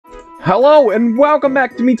Hello and welcome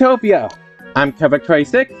back to Miitopia! I'm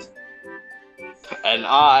Kevin36. And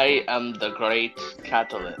I am the Great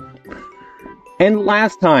Catalyst. And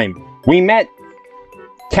last time, we met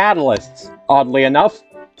Catalysts, oddly enough.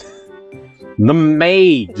 The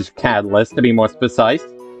Mage Catalyst, to be more precise.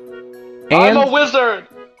 And I'm a wizard!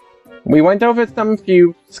 we went over some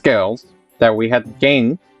few skills that we had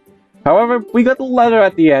gained. However, we got a letter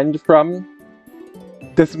at the end from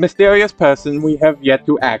this mysterious person we have yet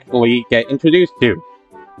to actually get introduced to.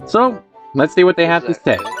 So, let's see what they have to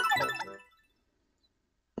say.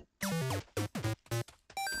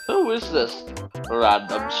 Who is this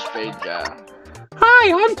random stranger?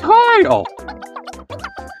 Hi, I'm Kyle!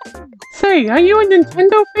 Say, are you a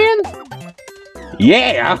Nintendo fan?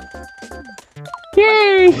 Yeah!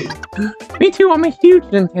 Yay! Me too, I'm a huge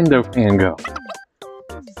Nintendo fangirl.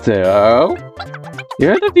 So, you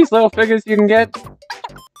heard of these little figures you can get?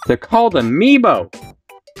 They're called amiibo.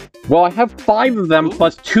 Well, I have 5 of them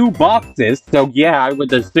plus 2 boxes, so yeah, I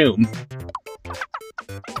would assume.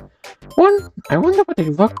 I wonder what they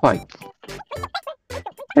look like.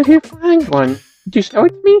 If you find one, could you show it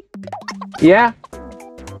to me? Yeah.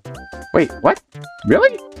 Wait, what?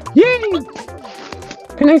 Really? Yay!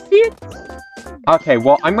 Can I see it? Okay,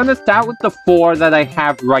 well, I'm gonna start with the 4 that I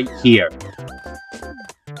have right here.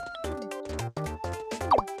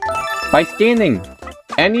 By scanning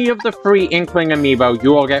any of the free Inkling amiibo,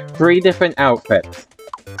 you will get 3 different outfits.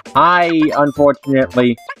 I,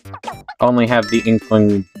 unfortunately, only have the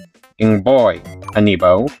Inkling Boy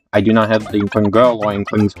amiibo. I do not have the Inkling Girl or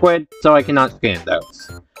Inkling Squid, so I cannot scan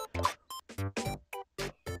those.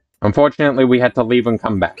 Unfortunately, we had to leave and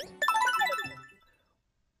come back.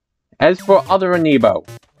 As for other amiibo,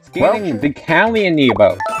 scanning the Callie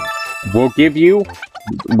amiibo will give you,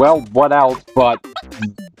 well, what else but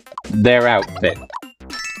their outfit.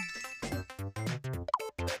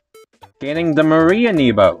 Scanning the Marie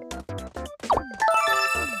amiibo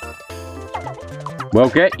will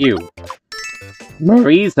get you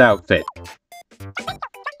Marie's outfit.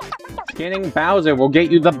 Scanning Bowser will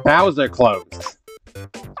get you the Bowser clothes.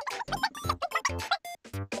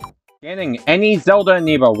 Scanning any Zelda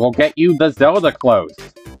amiibo will get you the Zelda clothes.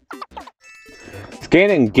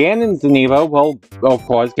 Scanning Ganon's amiibo will, of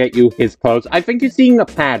course, get you his clothes. I think you're seeing a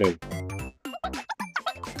pattern.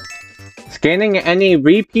 Scanning any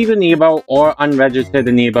repeat amiibo or unregistered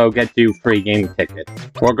amiibo gets you free game tickets.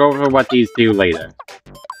 We'll go over what these do later.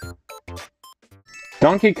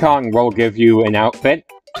 Donkey Kong will give you an outfit.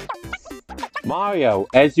 Mario,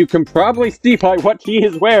 as you can probably see by what he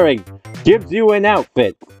is wearing, gives you an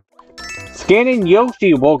outfit. Scanning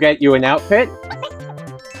Yoshi will get you an outfit.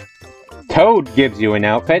 Toad gives you an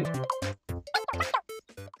outfit.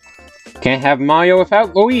 Can't have Mario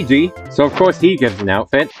without Luigi, so of course he gives an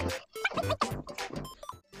outfit.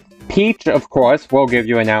 Peach, of course, will give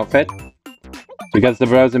you an outfit. Because the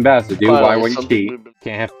Bros and Bowser do, why wouldn't she?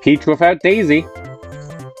 Can't have Peach without Daisy.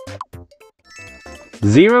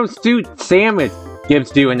 Zero Suit Samus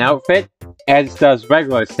gives you an outfit, as does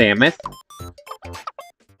regular Samus.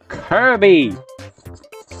 Kirby!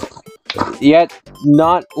 Yet,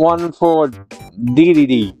 not one for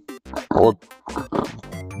DDD. Or,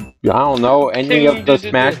 I don't know, any of the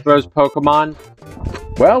Smash Bros. Pokemon.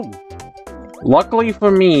 Well, luckily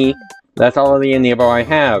for me, that's all the amiibo I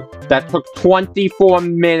have. That took 24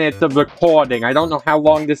 minutes of recording. I don't know how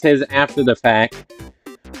long this is after the fact.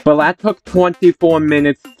 But that took 24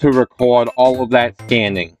 minutes to record all of that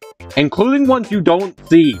scanning. Including ones you don't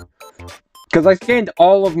see. Because I scanned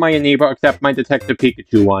all of my amiibo except my Detective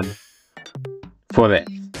Pikachu one. For this.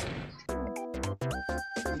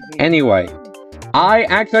 Anyway. I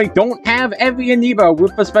actually don't have every amiibo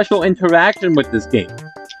with a special interaction with this game.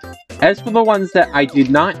 As for the ones that I did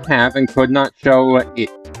not have and could not show it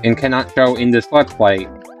and cannot show in this Let's Play,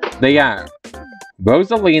 they are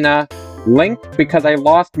Rosalina, Link because I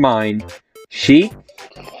lost mine, Sheik,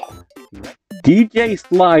 DJ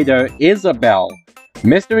Slider, Isabelle,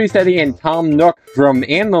 Mystery City and Tom Nook from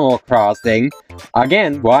Animal Crossing,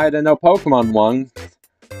 again, why are there no Pokemon ones,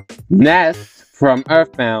 Ness from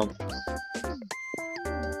Earthbound.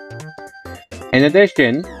 In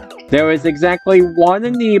addition, there is exactly one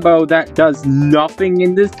amiibo that does nothing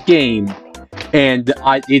in this game, and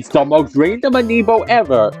it's the most random amiibo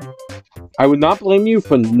ever. I would not blame you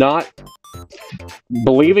for not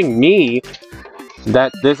believing me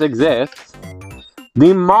that this exists.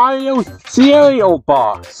 The Mario cereal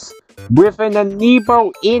box with an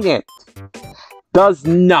amiibo in it does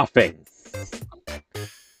nothing.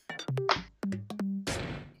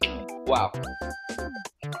 Wow.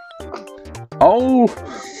 Oh,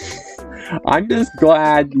 I'm just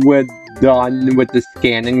glad with done with the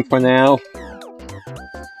scanning for now.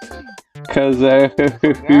 Cause,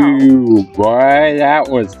 boy, that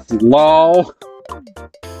was slow.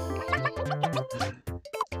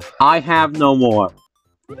 I have no more.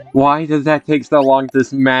 Why does that take so long to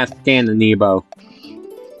mass scan amiibo?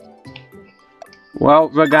 Well,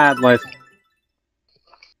 regardless,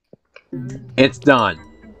 it's done.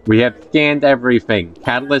 We have scanned everything.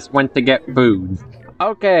 Catalyst went to get food.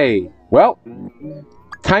 Okay, well,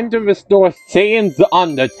 time to restore Saiyans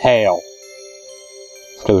Undertale.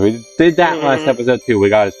 Because we did that last episode too, we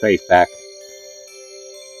got his face back.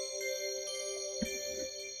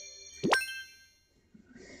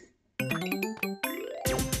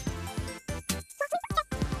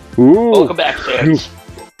 Ooh. Welcome back, fans.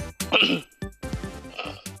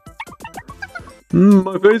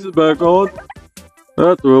 My face is back on.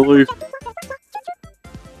 That's a relief.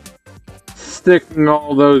 Sticking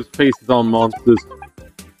all those faces on monsters.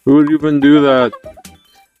 Who would even do that?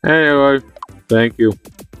 Anyway, thank you.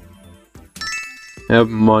 Have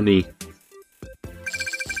money.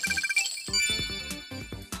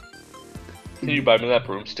 Can you buy me that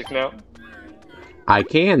broomstick now? I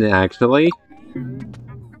can, actually.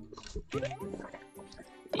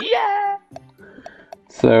 Yeah!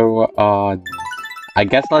 So, I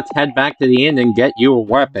guess let's head back to the inn and get you a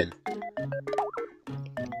weapon.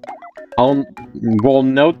 We'll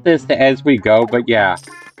note this as we go, but yeah.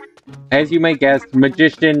 As you may guess,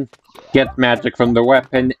 Magician gets magic from the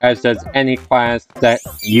weapon, as does any class that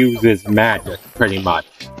uses magic, pretty much.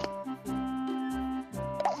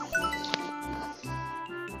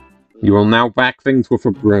 You will now whack things with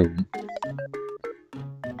a broom.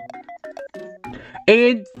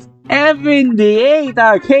 It's 78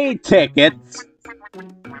 arcade tickets!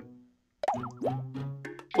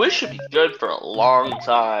 We should be good for a long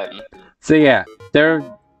time. So yeah,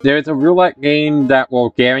 there's a roulette game that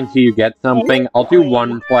will guarantee you get something. I'll do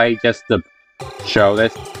one play just to show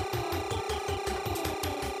this.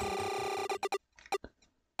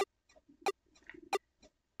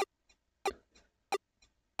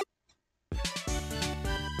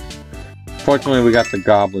 Fortunately, we got the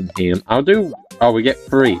goblin ham. Oh, we get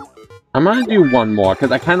 3. I'm gonna do one more,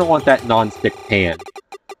 because I kind of want that non-stick pan.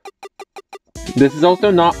 This is also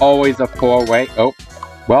not always a 4-way. Oh,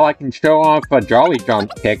 well, I can show off a Jolly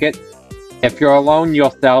Jump ticket. If you're alone, you'll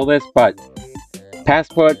sell this, but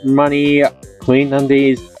passport, money, clean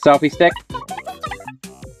undies, selfie stick.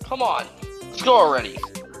 Come on, let's go already.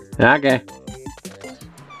 Okay.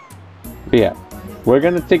 But yeah, we're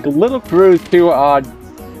gonna take a little cruise to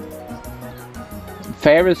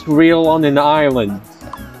Ferris wheel on an island.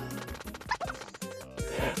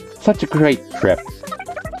 Such a great trip.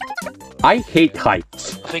 I hate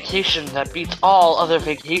heights. A vacation that beats all other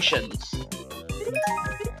vacations.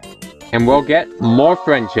 And we'll get more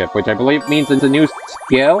friendship, which I believe means it's a new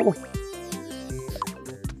skill?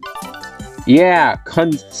 Yeah,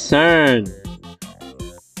 concern.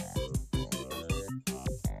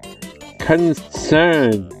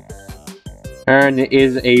 Concern. Earn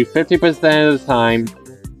is a 50% of the time.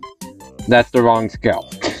 That's the wrong skill.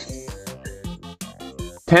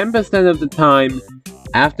 10% of the time,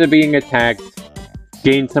 after being attacked,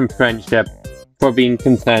 gain some friendship for being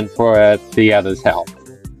concerned for the other's health.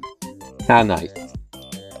 How nice.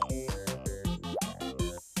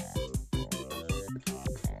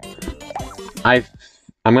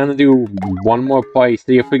 I'm gonna do one more play,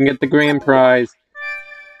 see if we can get the grand prize.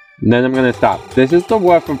 Then I'm gonna stop. This is the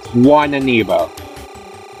worth of one amiibo.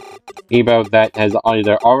 Amiibo that has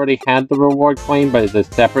either already had the reward claim but is a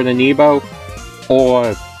separate amiibo,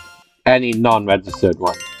 or any non-registered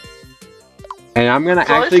one. And I'm gonna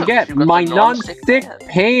actually get my non-stick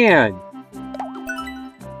pan!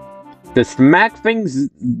 To smack things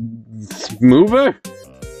smoother?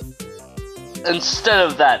 Instead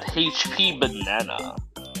of that HP banana.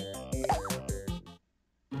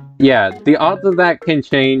 Yeah, the odds of that can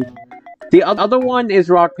change. The other one is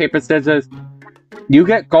rock, paper, scissors. You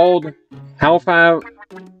get gold. How far,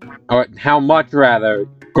 or how much rather,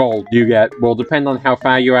 gold you get will depend on how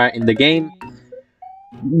far you are in the game.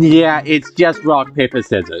 Yeah, it's just rock, paper,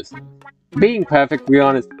 scissors. Being perfectly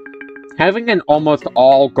honest, having an almost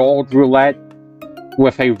all gold roulette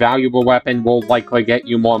with a valuable weapon will likely get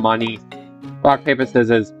you more money. Rock, paper,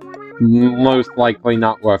 scissors, most likely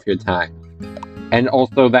not worth your time. And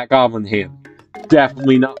also that goblin ham,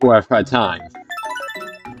 definitely not worth our time.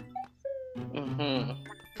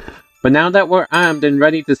 But now that we're armed and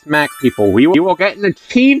ready to smack people, we will get an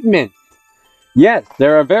achievement! Yes,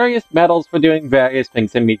 there are various medals for doing various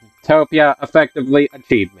things in Miitopia, effectively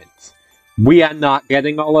achievements. We are not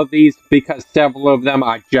getting all of these because several of them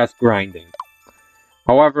are just grinding.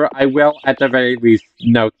 However, I will at the very least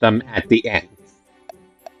note them at the end.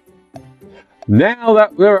 Now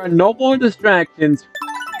that there are no more distractions,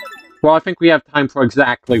 well, I think we have time for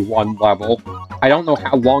exactly one level. I don't know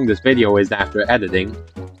how long this video is after editing.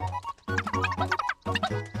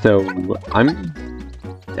 So, I'm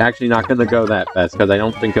actually not going to go that fast, because I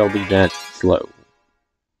don't think it'll be that slow.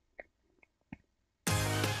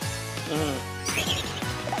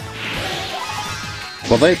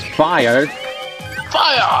 Well, there's fire.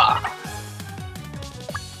 Fire!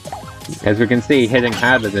 As we can see, hitting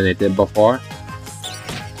harder than it did before.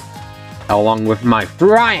 Along with my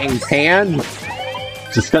frying pan.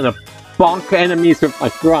 Just gonna bonk enemies with my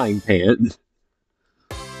frying pan.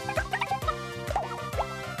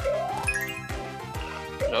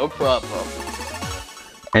 No problem.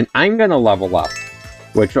 And I'm gonna level up,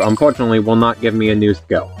 which unfortunately will not give me a new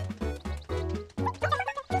skill.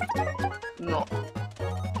 No.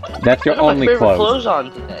 That's your only I have my favorite clothes. clothes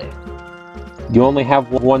on today. You only have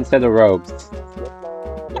one set of robes.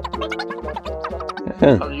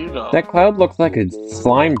 How do you know? That cloud looks like a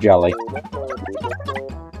slime jelly.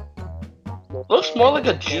 Looks more like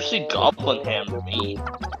a juicy goblin ham to me.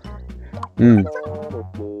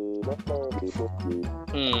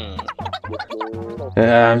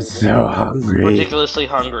 I'm so hungry. Ridiculously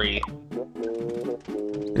hungry.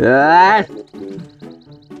 Ah!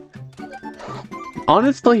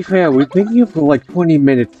 Honestly, fair, we've been here for like 20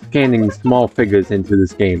 minutes scanning small figures into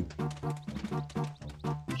this game.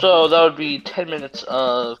 So that would be 10 minutes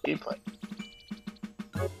of gameplay.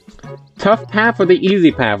 Tough path or the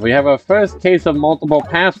easy path? We have our first case of multiple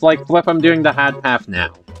paths. Like Flip, I'm doing the hard path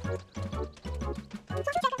now.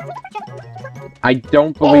 I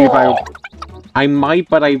don't believe I might,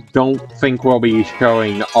 but I don't think we'll be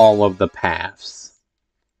showing all of the paths.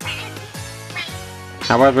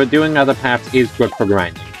 However, doing other paths is good for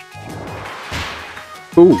grinding.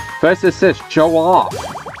 Ooh, first assist, show off.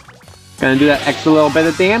 Gonna do that extra little bit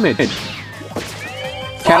of damage.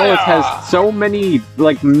 Catalyst has so many,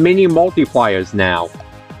 like, mini multipliers now.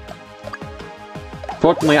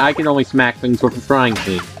 Fortunately, I can only smack things with a frying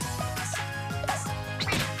pan.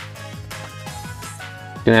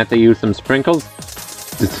 Gonna have to use some sprinkles.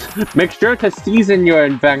 Just make sure to season your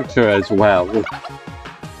adventure as well.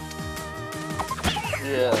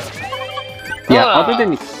 Yeah, other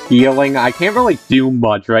than healing, I can't really do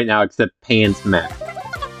much right now except pan smack.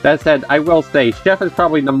 That said, I will say, Chef is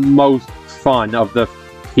probably the most fun of the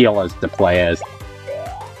healers to play as.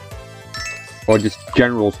 Or just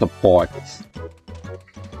general supports.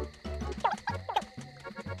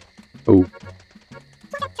 Ooh.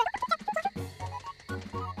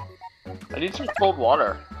 I need some cold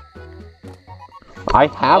water. I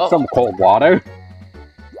have some cold water.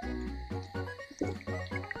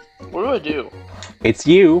 What do I do? It's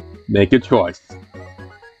you. Make a choice.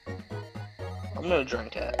 I'm gonna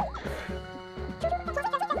drink it.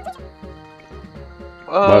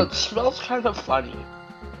 It smells kind of funny.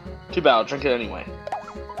 Too bad, I'll drink it anyway.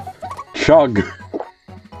 Chug.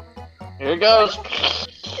 Here it goes.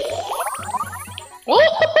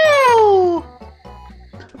 Woohoo!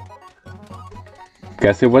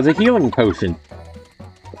 Guess it was a healing potion.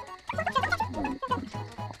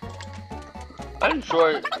 I'm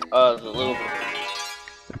short a little bit.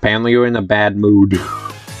 Apparently you're in a bad mood.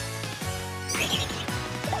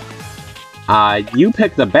 You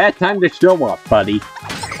picked a bad time to show up, buddy.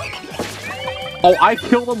 Oh, I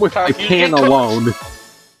killed him with my pan alone.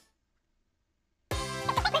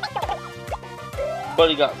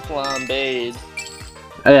 Buddy got flambéed.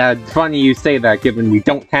 Funny you say that, given we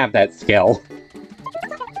don't have that skill.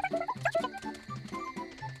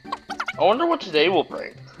 I wonder what today will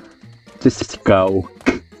bring. Just go.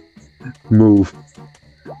 Move.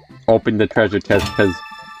 Open the treasure chest, because...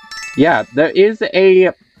 Yeah, there is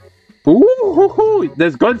a... Ooh,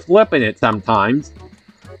 there's good flip in it sometimes.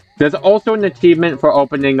 There's also an achievement for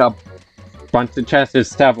opening a bunch of chests. There's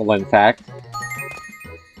several, in fact.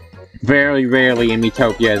 Very rarely in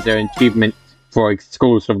Miitopia is there an achievement for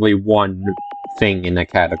exclusively one thing in a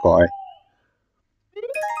category.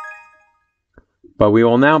 But we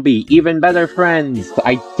will now be even better friends.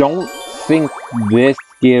 I don't think this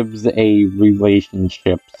gives a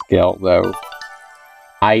relationship skill, though.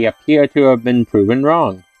 I appear to have been proven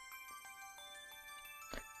wrong.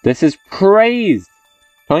 This is praise!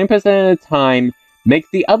 20% of the time, make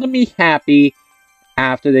the enemy happy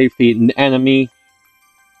after they defeat an enemy.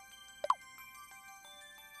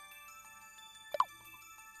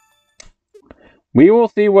 We will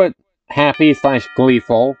see what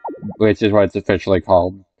happy/gleeful, which is what it's officially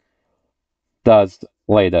called, does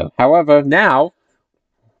later. However, now,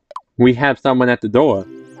 we have someone at the door.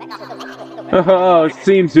 Oh, it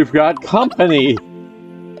seems you've got company.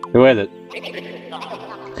 Who is it?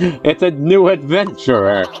 It's a new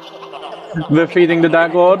adventurer. Defeating the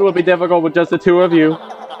Dark Lord will be difficult with just the two of you.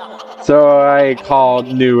 So I called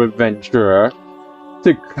new adventurer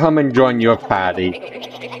to come and join your party.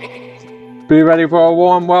 Be ready for a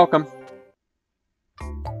warm welcome.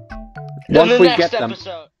 Once we get them.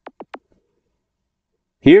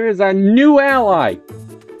 Here is our new ally.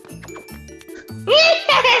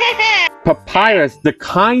 Papyrus, the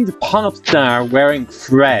kind pop star wearing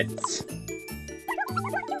threads.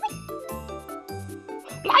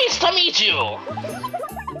 Nice to meet you!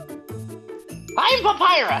 I'm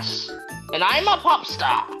Papyrus, and I'm a pop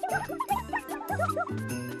star.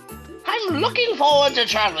 I'm looking forward to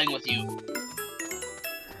traveling with you.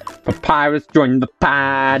 Papyrus joined the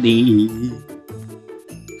party.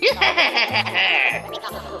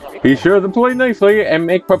 Be sure to play nicely and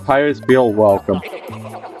make Papyrus feel welcome.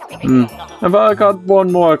 I've got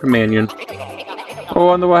one more companion. I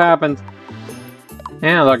wonder what happens.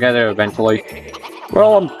 Yeah, they'll get there eventually.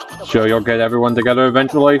 Well, I'm sure you'll get everyone together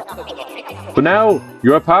eventually. But now,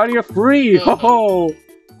 your party are free! Ho ho!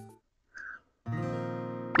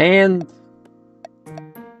 And...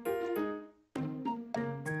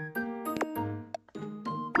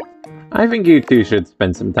 I think you two should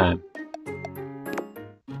spend some time.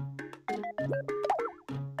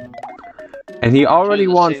 And he already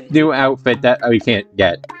wants new outfit that we can't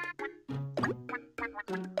get.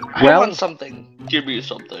 I want something. Give me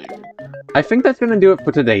something. I think that's gonna do it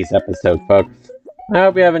for today's episode, folks. I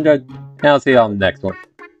hope you have enjoyed, and I'll see you on the next one.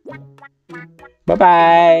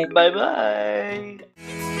 Bye-bye! Bye-bye!